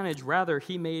own advantage. Rather,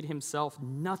 he made himself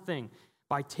nothing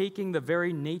by taking the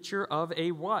very nature of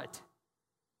a what?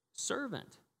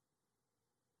 Servant.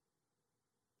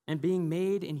 And being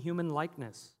made in human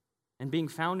likeness, and being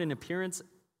found in appearance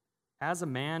as a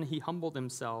man, he humbled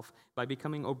himself by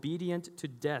becoming obedient to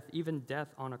death, even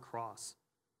death on a cross.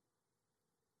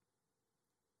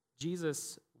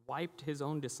 Jesus wiped his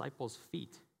own disciples'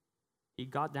 feet. He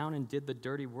got down and did the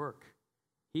dirty work.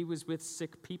 He was with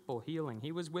sick people healing.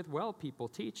 He was with well people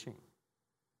teaching.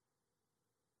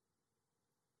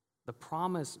 The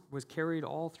promise was carried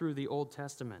all through the Old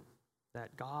Testament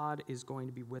that God is going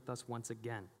to be with us once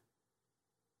again.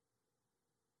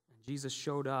 And Jesus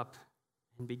showed up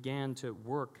and began to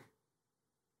work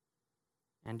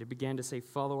and began to say,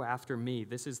 follow after me.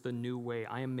 This is the new way.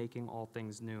 I am making all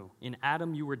things new. In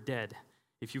Adam, you were dead.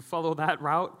 If you follow that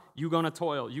route, you're going to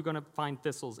toil. You're going to find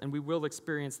thistles, and we will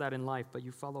experience that in life, but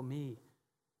you follow me.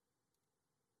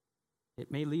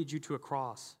 It may lead you to a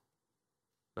cross,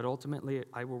 but ultimately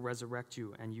I will resurrect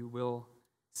you, and you will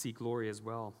see glory as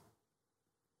well.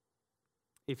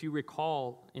 If you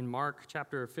recall in Mark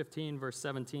chapter 15, verse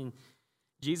 17,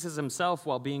 Jesus himself,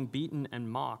 while being beaten and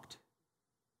mocked,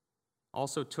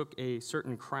 also took a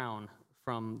certain crown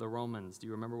from the Romans. Do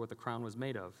you remember what the crown was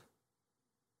made of?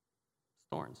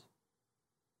 Thorns.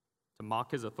 To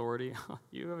mock his authority,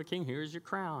 you have a king, here's your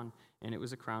crown. And it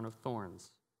was a crown of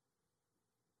thorns.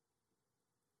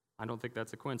 I don't think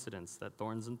that's a coincidence, that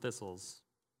thorns and thistles.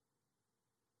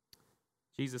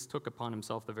 Jesus took upon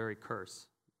himself the very curse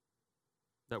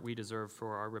that we deserve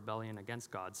for our rebellion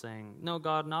against God, saying, no,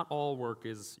 God, not all work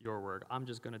is your work. I'm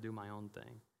just going to do my own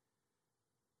thing.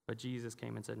 But Jesus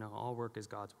came and said, no, all work is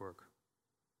God's work.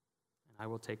 And I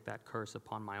will take that curse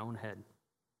upon my own head.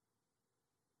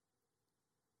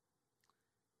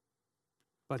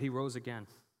 But he rose again,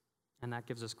 and that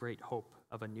gives us great hope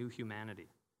of a new humanity.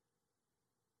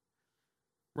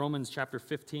 Romans chapter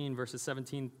 15, verses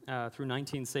 17 through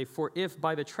 19 say, for if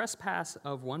by the trespass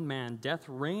of one man death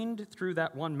reigned through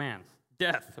that one man,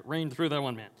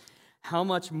 how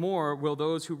much more will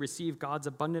those who receive God's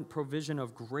abundant provision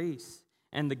of grace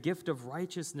and the gift of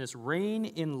righteousness reign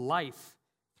in life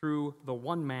through the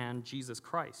one man, Jesus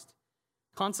Christ?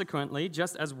 Consequently,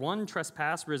 just as one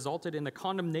trespass resulted in the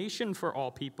condemnation for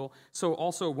all people, so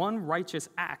also one righteous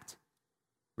act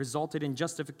resulted in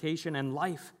justification and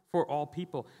life for all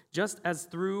people. Just as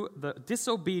through the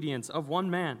disobedience of one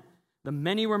man, the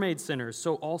many were made sinners,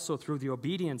 so also through the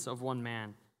obedience of one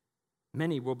man,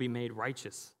 many will be made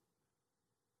righteous.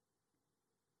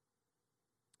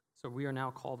 So we are now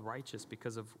called righteous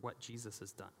because of what Jesus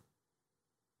has done.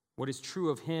 What is true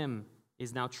of him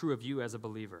is now true of you as a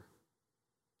believer.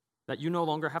 That you no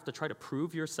longer have to try to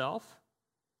prove yourself.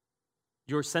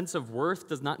 Your sense of worth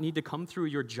does not need to come through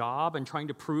your job and trying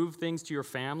to prove things to your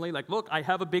family. Like, look, I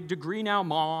have a big degree now,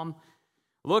 Mom.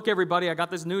 Look, everybody, I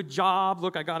got this new job.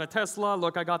 Look, I got a Tesla.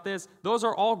 Look, I got this. Those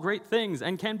are all great things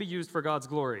and can be used for God's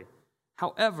glory.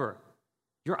 However,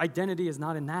 your identity is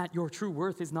not in that. Your true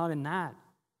worth is not in that.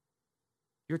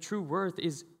 Your true worth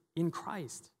is in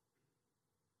Christ,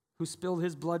 who spilled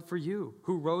his blood for you,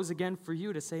 who rose again for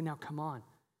you to say, now come on,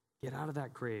 get out of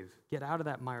that grave, get out of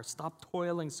that mire, stop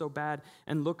toiling so bad,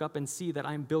 and look up and see that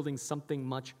I'm building something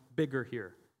much bigger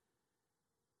here.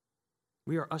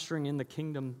 We are ushering in the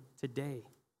kingdom today.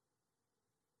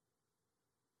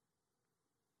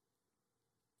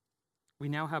 We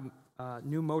now have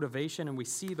new motivation, and we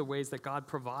see the ways that God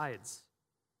provides.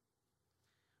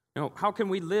 Now, how can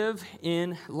we live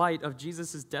in light of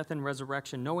Jesus' death and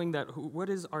resurrection, knowing that what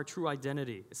is our true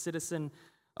identity? A citizen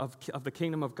of the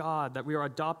kingdom of God, that we are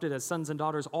adopted as sons and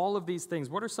daughters, all of these things.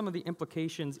 What are some of the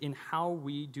implications in how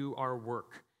we do our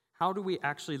work? How do we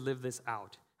actually live this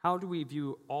out? How do we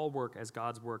view all work, as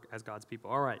God's people?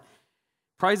 All right.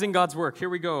 Prizing God's work. Here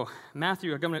we go.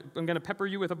 Matthew, I'm going to pepper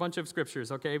you with a bunch of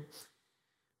scriptures, okay?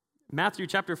 Matthew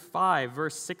chapter 5,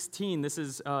 verse 16. This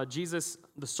is Jesus,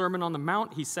 the Sermon on the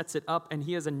Mount. He sets it up, and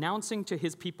he is announcing to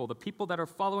his people, the people that are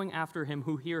following after him,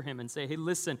 who hear him, and say, hey,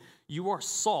 listen, you are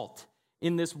salt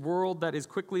in this world that is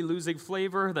quickly losing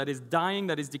flavor, that is dying,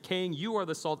 that is decaying. You are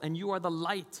the salt, and you are the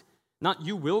light. Not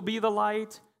you will be the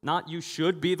light, not you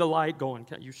should be the light.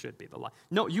 You should be the light.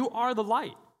 No, you are the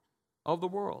light of the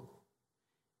world.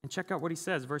 And check out what he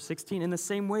says, verse 16. In the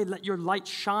same way, let your light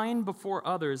shine before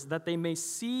others, that they may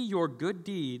see your good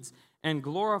deeds and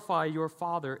glorify your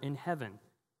Father in heaven.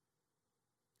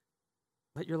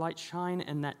 Let your light shine,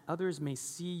 and that others may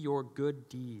see your good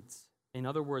deeds. In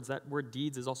other words, that word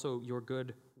deeds is also your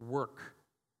good work.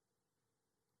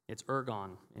 It's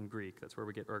ergon in Greek. That's where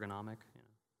we get ergonomic.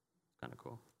 It's kind of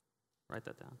cool. Write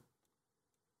that down.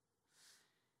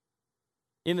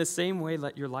 In the same way,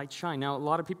 let your light shine. Now, a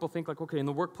lot of people think like, okay, in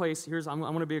the workplace, I'm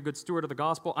going to be a good steward of the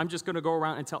gospel. I'm just going to go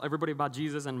around and tell everybody about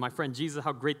Jesus and my friend Jesus,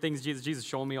 how great things Jesus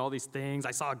showed me all these things.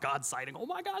 I saw a God sighting. Oh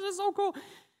my gosh, it's so cool.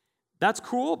 That's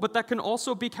cool, but that can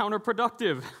also be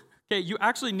counterproductive. Okay, you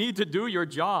actually need to do your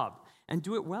job and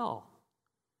do it well.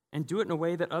 And do it in a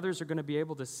way that others are going to be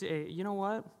able to say, you know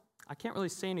what? I can't really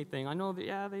say anything. I know that,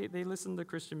 yeah, they listen to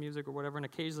Christian music or whatever, and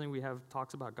occasionally we have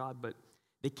talks about God, but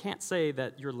they can't say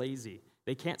that you're lazy.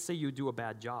 They can't say you do a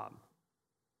bad job.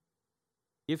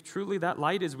 If truly that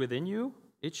light is within you,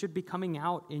 it should be coming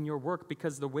out in your work,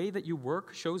 because the way that you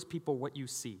work shows people what you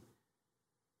see.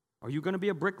 Are you going to be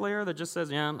a bricklayer that just says,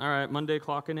 yeah, all right, Monday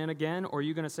clocking in again? Or are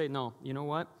you going to say, no, you know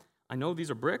what? I know these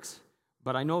are bricks,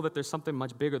 but I know that there's something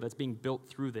much bigger that's being built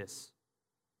through this.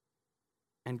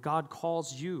 And God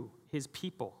calls you, his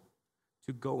people,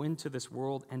 to go into this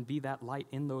world and be that light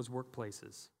in those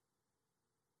workplaces.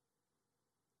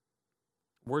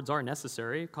 Words are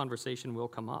necessary. Conversation will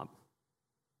come up.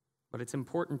 But it's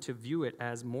important to view it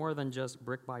as more than just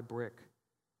brick by brick.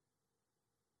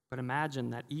 But imagine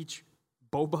that each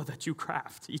boba that you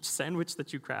craft, each sandwich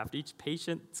that you craft, each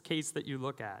patient's case that you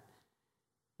look at,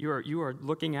 you are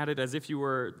looking at it as if you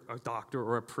were a doctor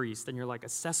or a priest, and you're like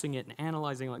assessing it and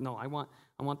analyzing, like, no, I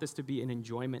want this to be an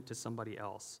enjoyment to somebody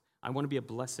else. I want to be a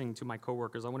blessing to my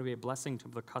coworkers. I want to be a blessing to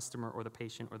the customer or the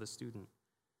patient or the student.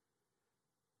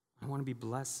 I want to be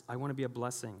blessed. I want to be a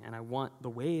blessing, and I want the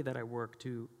way that I work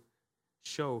to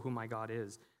show who my God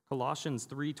is. Colossians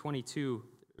 3:22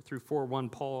 through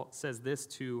 4:1, Paul says this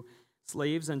to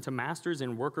slaves and to masters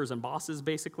and workers and bosses,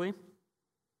 basically.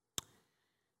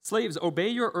 Slaves, obey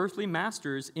your earthly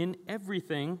masters in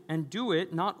everything, and do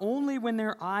it not only when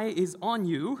their eye is on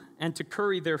you and to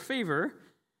curry their favor,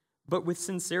 but with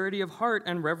sincerity of heart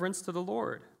and reverence to the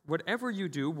Lord. Whatever you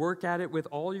do, work at it with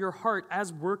all your heart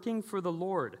as working for the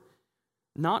Lord,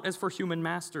 not as for human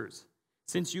masters,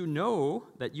 since you know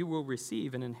that you will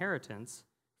receive an inheritance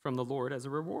from the Lord as a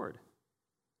reward.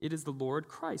 It is the Lord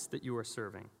Christ that you are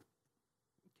serving.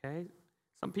 Okay?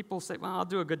 Some people say, well, I'll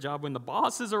do a good job when the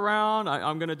boss is around.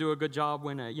 I'm going to do a good job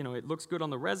when it looks good on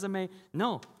the resume.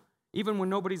 No. Even when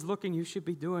nobody's looking, you should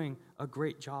be doing a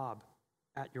great job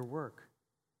at your work.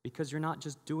 because you're not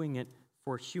just doing it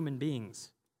for human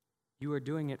beings. You are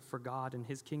doing it for God and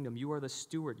his kingdom. You are the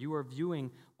steward. You are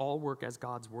viewing all work as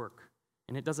God's work.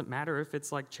 And it doesn't matter if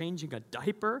it's like changing a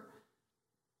diaper.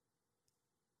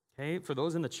 Okay, for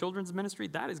those in the children's ministry,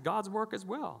 that is God's work as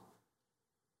well.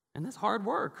 And that's hard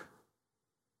work.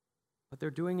 But they're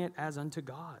doing it as unto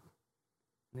God.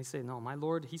 And they say, no, my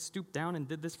Lord, he stooped down and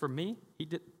did this for me. He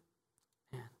did.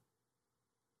 Man,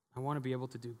 I want to be able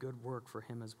to do good work for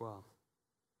him as well.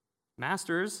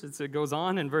 Masters, it goes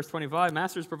on in verse 25,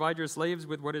 masters, provide your slaves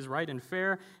with what is right and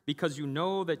fair, because you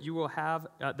know that you will have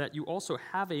that you also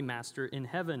have a master in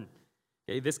heaven.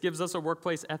 Okay, this gives us a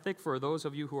workplace ethic for those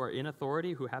of you who are in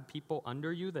authority, who have people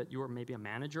under you that you are maybe a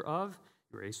manager of,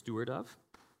 you're a steward of.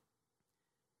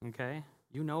 Okay,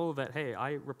 you know that, hey,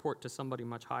 I report to somebody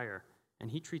much higher, and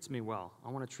he treats me well. I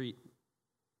want to treat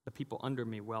the people under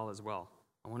me well as well.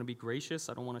 I want to be gracious.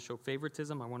 I don't want to show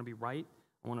favoritism. I want to be right.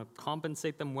 I want to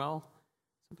compensate them well.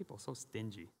 Some people are so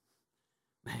stingy.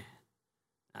 Man,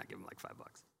 I'll give them like $5.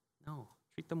 No,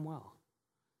 treat them well.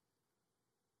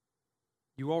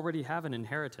 You already have an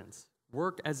inheritance.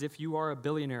 Work as if you are a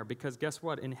billionaire, because guess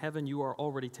what? In heaven, you are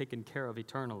already taken care of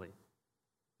eternally.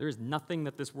 There is nothing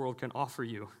that this world can offer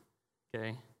you,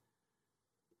 okay?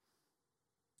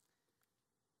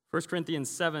 1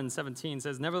 Corinthians 7:17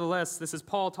 says, nevertheless, this is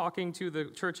Paul talking to the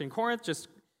church in Corinth. Just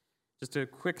a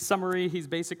quick summary. He's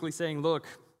basically saying, look,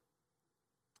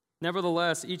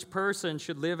 nevertheless, each person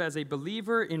should live as a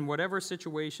believer in whatever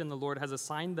situation the Lord has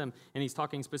assigned them. And he's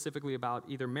talking specifically about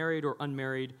either married or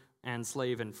unmarried and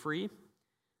slave and free.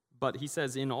 But he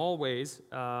says in all ways,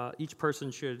 each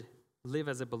person should live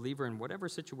as a believer in whatever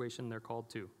situation they're called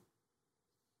to.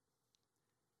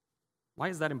 Why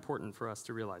is that important for us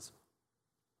to realize?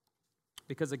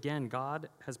 Because again, God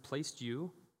has placed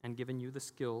you and given you the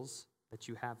skills that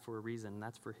you have for a reason. And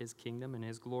that's for his kingdom and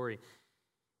his glory.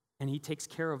 And he takes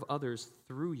care of others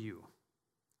through you.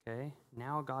 Okay?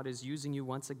 Now God is using you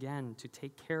once again to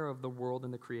take care of the world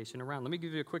and the creation around. Let me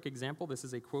give you a quick example. This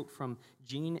is a quote from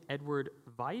Gene Edward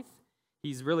Veith.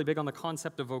 He's really big on the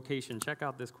concept of vocation. Check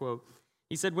out this quote.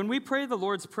 He said, when we pray the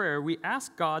Lord's Prayer, we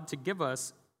ask God to give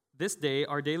us this day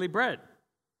our daily bread.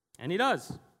 And he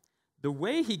does. The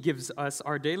way he gives us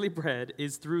our daily bread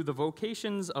is through the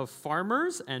vocations of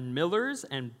farmers and millers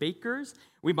and bakers.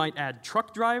 We might add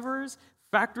truck drivers,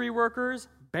 factory workers,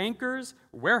 bankers,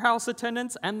 warehouse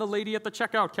attendants, and the lady at the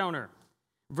checkout counter.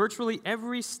 Virtually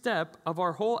every step of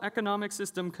our whole economic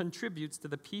system contributes to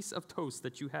the piece of toast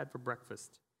that you had for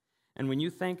breakfast. And when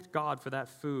you thanked God for that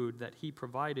food that he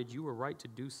provided, you were right to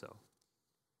do so.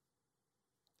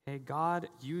 Okay, God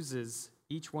uses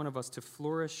each one of us to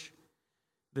flourish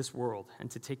this world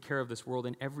and to take care of this world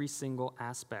in every single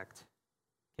aspect.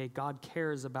 Okay, God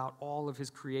cares about all of his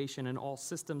creation and all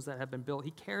systems that have been built.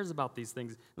 He cares about these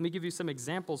things. Let me give you some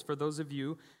examples for those of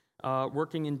you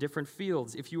working in different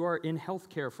fields. If you are in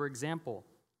healthcare, for example,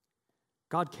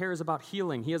 God cares about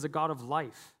healing. He is a God of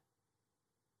life.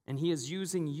 And he is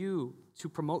using you to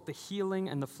promote the healing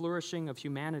and the flourishing of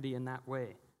humanity in that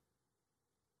way.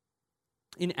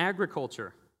 In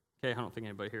agriculture, okay, I don't think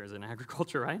anybody here is in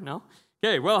agriculture, right? No?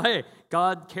 Okay, well, hey,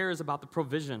 God cares about the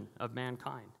provision of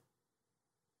mankind.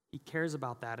 He cares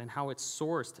about that and how it's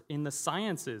sourced in the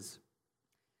sciences.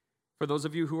 For those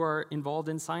of you who are involved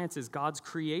in sciences, God's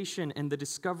creation and the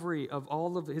discovery of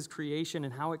all of his creation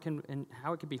and how it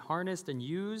can be harnessed and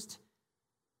used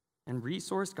and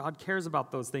resourced, God cares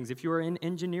about those things. If you are in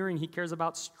engineering, he cares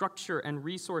about structure and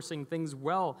resourcing things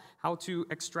well, how to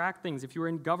extract things. If you are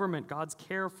in government, God's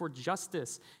care for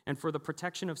justice and for the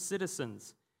protection of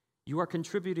citizens. You are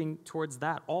contributing towards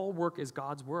that. All work is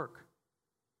God's work.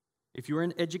 If you're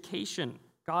in education,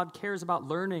 God cares about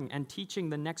learning and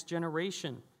teaching the next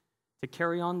generation to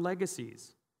carry on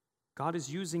legacies. God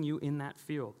is using you in that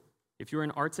field. If you're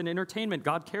in arts and entertainment,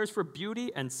 God cares for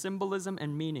beauty and symbolism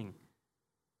and meaning.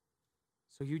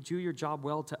 So you do your job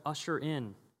well to usher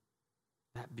in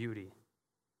that beauty.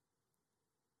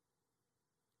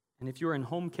 And if you're in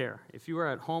home care, if you are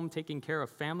at home taking care of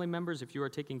family members, if you are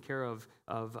taking care of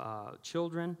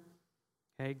children,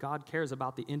 okay, God cares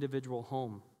about the individual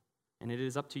home. And it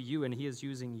is up to you, and he is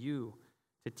using you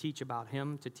to teach about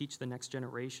him, to teach the next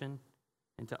generation,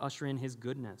 and to usher in his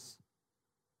goodness.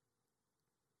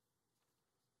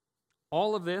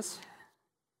 All of this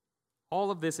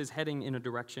is heading in a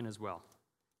direction as well.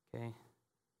 Okay?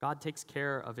 God takes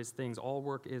care of his things. All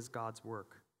work is God's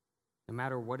work, no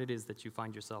matter what it is that you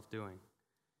find yourself doing.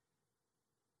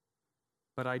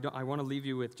 But I want to leave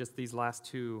you with just these last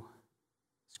two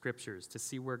scriptures to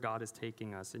see where God is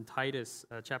taking us. In Titus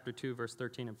chapter 2, verse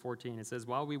 13 and 14, it says,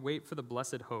 "While we wait for the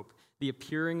blessed hope, the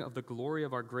appearing of the glory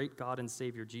of our great God and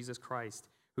Savior, Jesus Christ,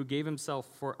 who gave himself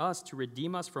for us to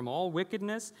redeem us from all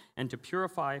wickedness and to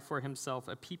purify for himself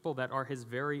a people that are his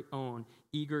very own,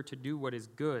 eager to do what is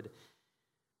good."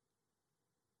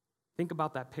 Think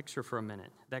about that picture for a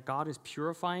minute, that God is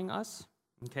purifying us,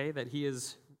 okay, that he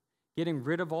is getting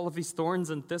rid of all of these thorns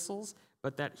and thistles,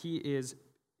 but that he is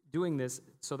doing this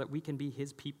so that we can be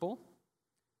his people,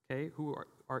 okay, who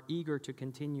are eager to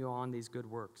continue on these good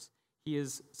works. He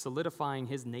is solidifying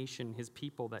his nation, his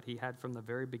people that he had from the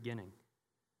very beginning.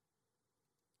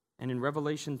 And in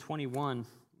Revelation 21,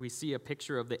 we see a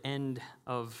picture of the end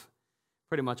of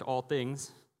pretty much all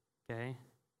things, okay?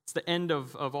 It's the end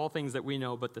of all things that we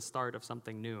know, but the start of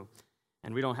something new.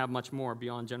 And we don't have much more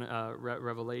beyond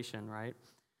Revelation, right?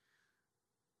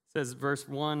 It says, verse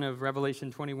 1 of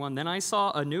Revelation 21, "Then I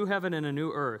saw a new heaven and a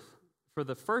new earth. For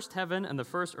the first heaven and the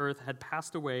first earth had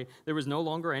passed away. There was no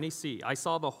longer any sea. I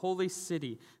saw the holy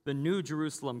city, the new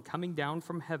Jerusalem, coming down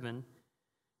from heaven,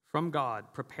 from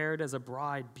God, prepared as a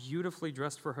bride, beautifully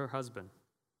dressed for her husband.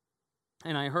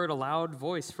 And I heard a loud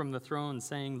voice from the throne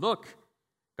saying, 'Look,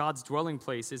 God's dwelling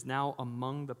place is now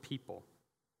among the people,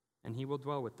 and he will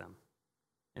dwell with them,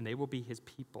 and they will be his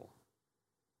people.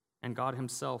 And God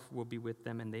himself will be with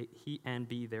them, and he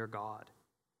be their God.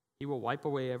 He will wipe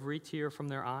away every tear from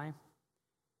their eye.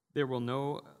 There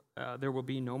will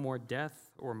be no more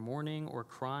death or mourning or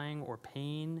crying or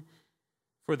pain,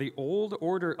 for the old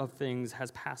order of things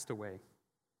has passed away.'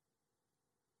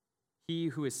 He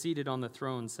who is seated on the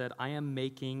throne said, 'I am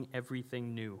making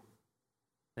everything new.'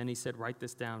 Then he said, 'Write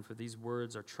this down, for these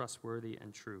words are trustworthy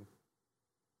and true.'"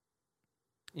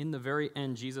 In the very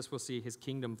end, Jesus will see his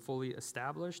kingdom fully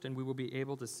established, and we will be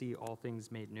able to see all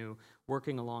things made new,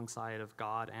 working alongside of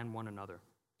God and one another.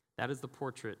 That is the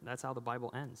portrait. That's how the Bible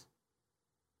ends.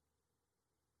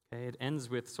 Okay, it ends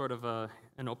with sort of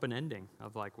an open ending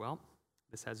of like, well,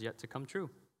 this has yet to come true,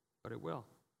 but it will.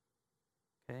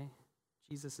 Okay?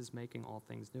 Jesus is making all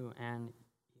things new, and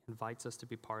he invites us to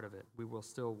be part of it. We will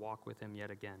still walk with him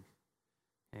yet again.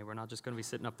 Okay, we're not just going to be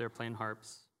sitting up there playing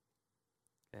harps.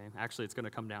 Okay, actually, it's going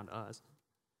to come down to us,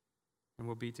 and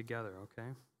we'll be together,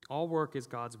 okay? All work is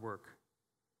God's work.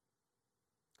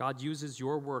 God uses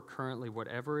your work currently,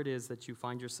 whatever it is that you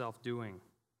find yourself doing.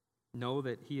 Know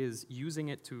that he is using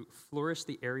it to flourish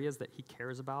the areas that he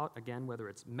cares about, again, whether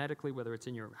it's medically, whether it's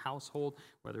in your household,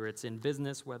 whether it's in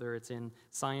business, whether it's in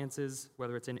sciences,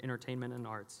 whether it's in entertainment and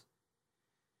arts.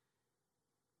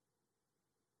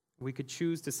 We could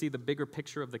choose to see the bigger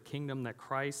picture of the kingdom that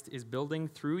Christ is building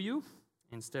through you,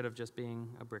 instead of just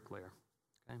being a bricklayer.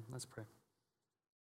 Okay, let's pray.